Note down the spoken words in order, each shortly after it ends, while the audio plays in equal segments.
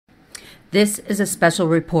This is a special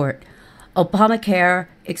report. ObamaCare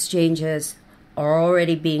exchanges are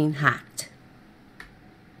already being hacked.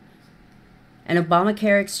 An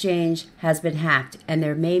ObamaCare exchange has been hacked, and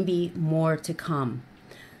there may be more to come.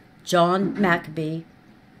 John McAfee,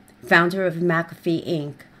 founder of McAfee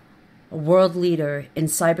Inc., a world leader in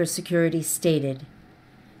cybersecurity, stated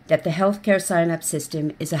that the healthcare sign-up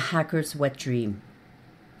system is a hacker's wet dream.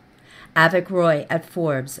 Avik Roy at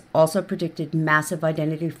Forbes also predicted massive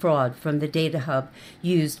identity fraud from the data hub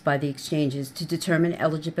used by the exchanges to determine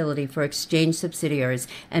eligibility for exchange subsidiaries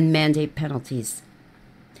and mandate penalties.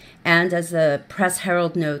 And as the Press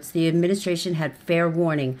Herald notes, the administration had fair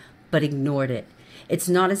warning but ignored it. It's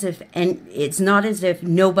not as if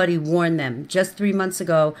nobody warned them. Just 3 months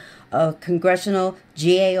ago, a congressional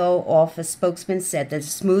GAO office spokesman said that a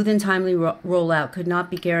smooth and timely rollout could not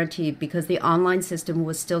be guaranteed because the online system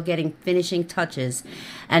was still getting finishing touches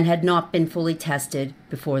and had not been fully tested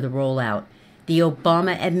before the rollout. The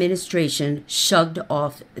Obama administration shrugged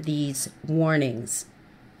off these warnings.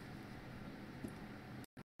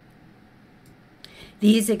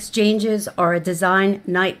 These exchanges are a design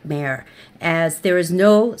nightmare, as there is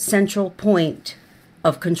no central point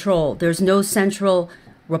of control. There's no central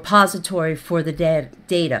repository for the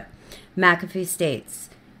data. McAfee states,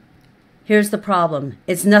 here's the problem.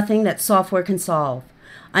 It's nothing that software can solve.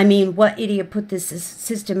 I mean, what idiot put this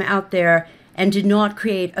system out there and did not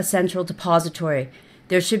create a central depository?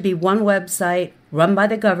 There should be one website run by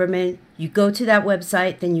the government. You go to that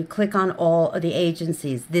website, then you click on all of the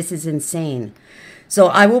agencies. This is insane. So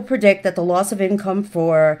I will predict that the loss of income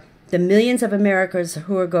for the millions of Americans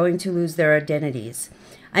who are going to lose their identities.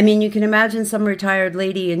 I mean, you can imagine some retired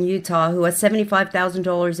lady in Utah who has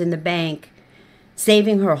 $75,000 in the bank,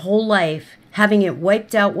 saving her whole life, having it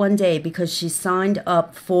wiped out one day because she signed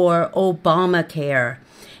up for ObamaCare.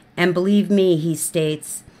 And believe me, he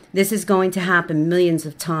states, this is going to happen millions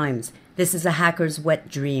of times. This is a hacker's wet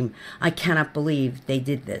dream. I cannot believe they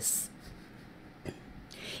did this.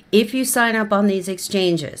 If you sign up on these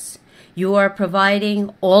exchanges, you are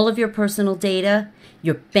providing all of your personal data,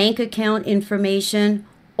 your bank account information,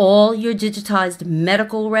 all your digitized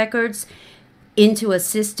medical records into a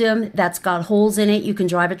system that's got holes in it you can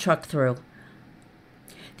drive a truck through.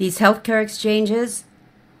 These healthcare exchanges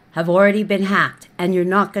have already been hacked, and you're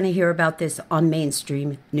not going to hear about this on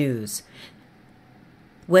mainstream news.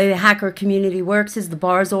 The way the hacker community works is the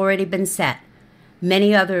bar's already been set.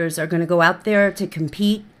 Many others are going to go out there to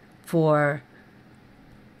compete for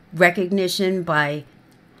recognition by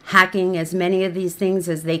hacking as many of these things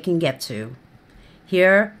as they can get to.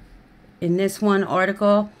 Here, in this one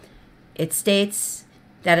article, it states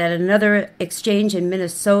that at another exchange in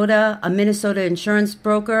Minnesota, a Minnesota insurance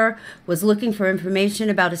broker was looking for information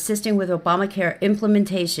about assisting with Obamacare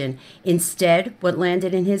implementation. Instead, what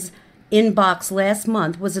landed in his inbox last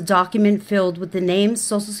month was a document filled with the names,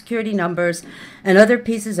 social security numbers, and other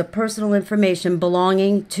pieces of personal information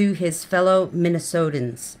belonging to his fellow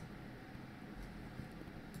Minnesotans.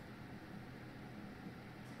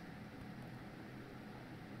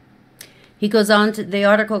 The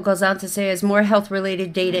article goes on to say, as more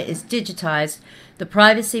health-related data is digitized, the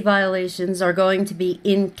privacy violations are going to be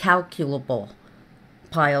incalculable,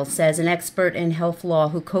 Pyle says, an expert in health law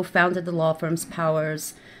who co-founded the law firms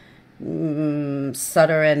Powers,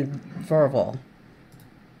 Sutter, and Verval.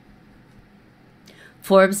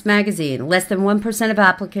 Forbes magazine, less than 1% of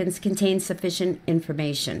applicants contain sufficient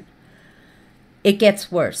information. It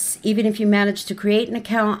gets worse. Even if you manage to create an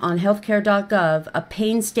account on healthcare.gov, a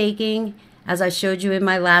painstaking, as I showed you in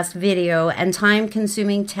my last video, and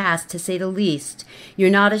time-consuming task to say the least, you're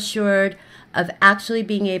not assured of actually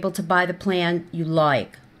being able to buy the plan you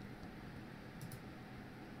like.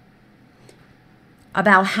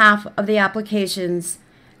 About half of the applications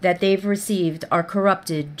that they've received are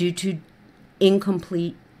corrupted due to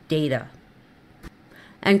incomplete data.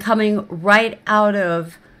 And coming right out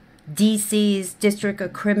of DC's District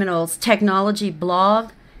of Criminals technology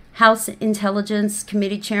blog, House Intelligence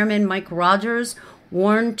Committee Chairman Mike Rogers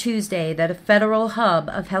warned Tuesday that a federal hub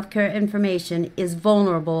of healthcare information is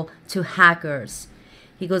vulnerable to hackers.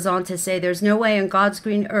 He goes on to say there's no way on God's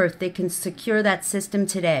green earth they can secure that system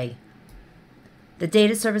today. The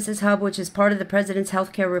Data Services Hub, which is part of the President's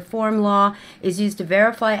healthcare reform law, is used to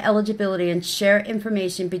verify eligibility and share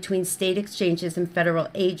information between state exchanges and federal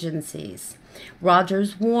agencies.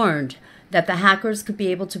 Rogers warned that the hackers could be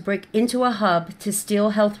able to break into a hub to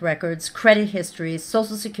steal health records, credit histories,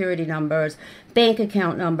 social security numbers, bank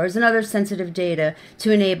account numbers, and other sensitive data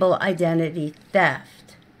to enable identity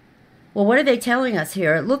theft. Well, what are they telling us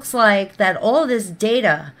here? It looks like that all this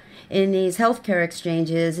data in these healthcare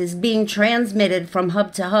exchanges is being transmitted from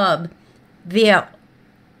hub to hub via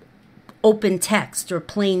open text or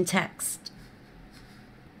plain text.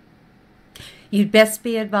 You'd best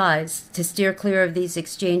be advised to steer clear of these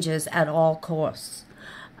exchanges at all costs,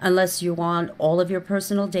 unless you want all of your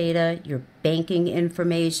personal data, your banking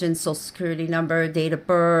information, social security number, date of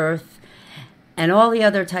birth, and all the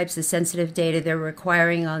other types of sensitive data they're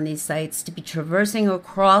requiring on these sites to be traversing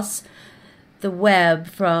across the web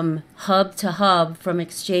from hub to hub, from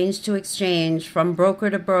exchange to exchange, from broker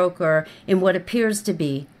to broker, in what appears to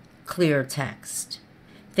be clear text.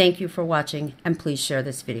 Thank you for watching, and please share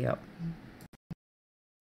this video.